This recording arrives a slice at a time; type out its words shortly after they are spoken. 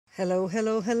Hello,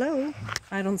 hello, hello.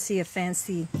 I don't see a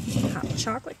fancy hot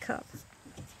chocolate cup,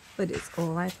 but it's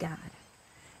all I've got.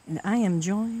 And I am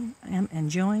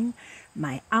enjoying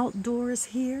my outdoors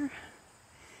here.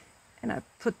 And I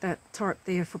put that tarp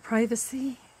there for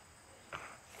privacy.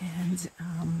 And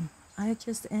I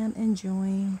just am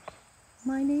enjoying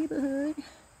my neighborhood.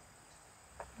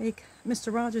 Like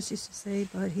Mr. Rogers used to say,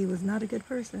 but he was not a good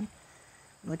person.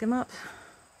 Look him up.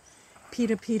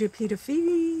 Peter feed.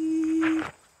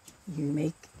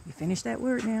 You finish that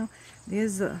word now.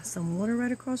 There's some water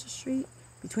right across the street.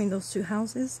 Between those two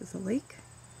houses is a lake.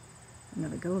 I'm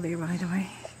gonna go there right away.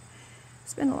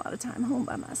 Spend a lot of time home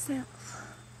by myself,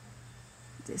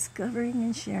 discovering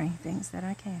and sharing things that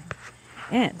I can.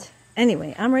 And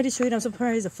anyway, I'm ready to eat. I'm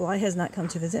surprised a fly has not come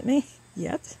to visit me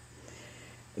yet.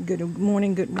 Good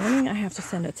morning, good morning. I have to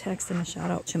send a text and a shout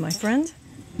out to my friend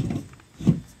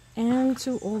and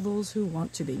to all those who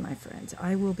want to be my friend.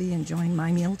 I will be enjoying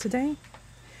my meal today.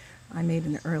 I made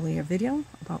an earlier video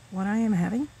about what I am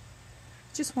having.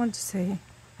 Just wanted to say,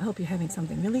 I hope you're having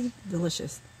something really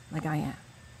delicious like I am.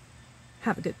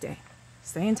 Have a good day.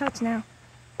 Stay in touch now.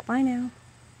 Bye now.